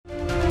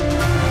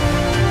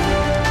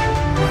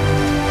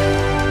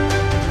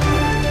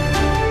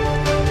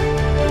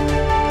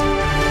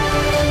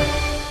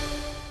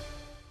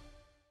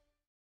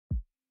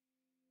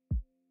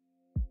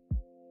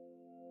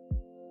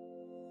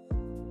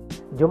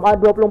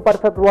Jumat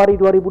 24 Februari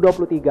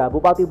 2023,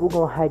 Bupati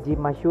Bungo Haji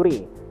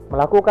Masyuri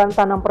melakukan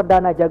tanam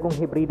perdana jagung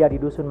hibrida di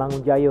Dusun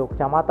Mangunjayo,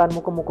 Kecamatan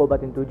Mukomuko,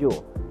 Batin 7.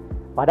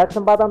 Pada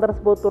kesempatan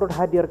tersebut turut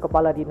hadir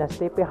Kepala Dinas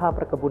TPH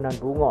Perkebunan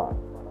Bungo.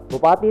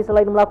 Bupati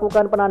selain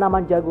melakukan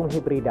penanaman jagung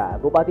hibrida,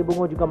 Bupati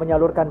Bungo juga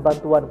menyalurkan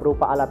bantuan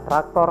berupa alat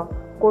traktor,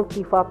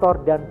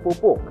 kultivator, dan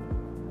pupuk.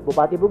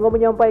 Bupati Bungo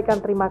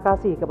menyampaikan terima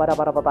kasih kepada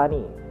para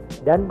petani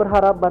dan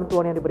berharap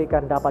bantuan yang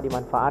diberikan dapat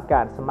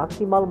dimanfaatkan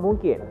semaksimal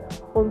mungkin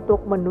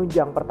untuk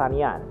menunjang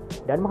pertanian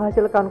dan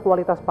menghasilkan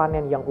kualitas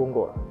panen yang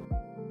unggul.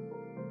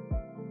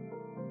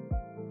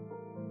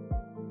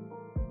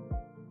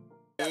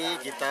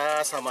 Kita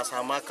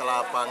sama-sama ke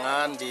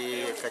lapangan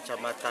di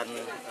Kecamatan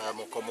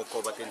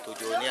Mukomuko Batin 7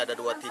 ini ada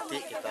 2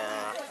 titik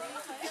kita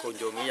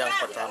kunjungi. Yang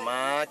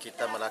pertama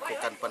kita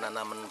melakukan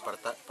penanaman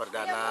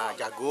perdana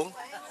jagung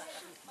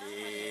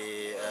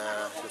di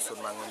Dusun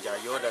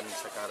Mangunjayo, dan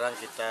sekarang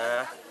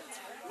kita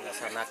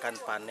melaksanakan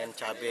panen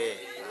cabai.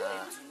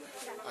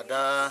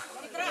 Ada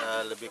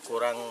lebih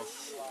kurang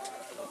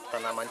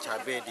tanaman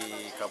cabai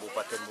di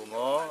Kabupaten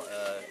Bungo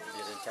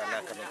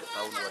direncanakan untuk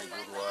tahun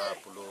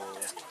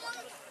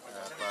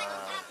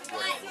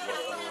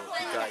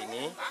 2023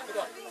 ini,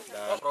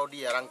 dan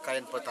prodi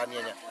rangkaian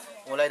pertaniannya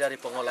mulai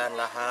dari pengolahan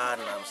lahan.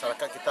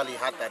 Masyarakat kita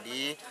lihat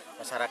tadi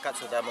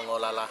masyarakat sudah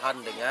mengolah lahan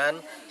dengan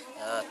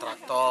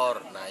traktor.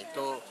 Nah,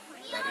 itu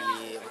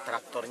dari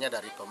traktornya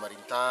dari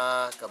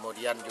pemerintah,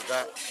 kemudian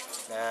juga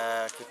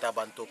kita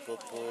bantu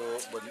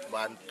pupuk,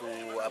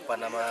 bantu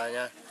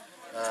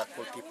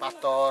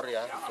kultivator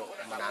ya untuk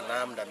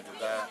menanam, dan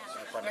juga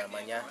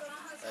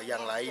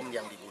yang lain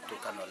yang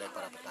dibutuhkan oleh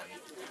para petani.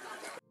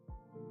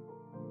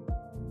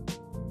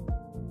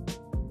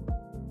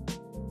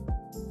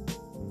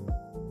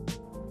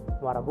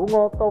 Muara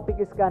Bungo, Taufik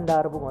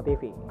Iskandar,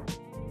 BungoTV.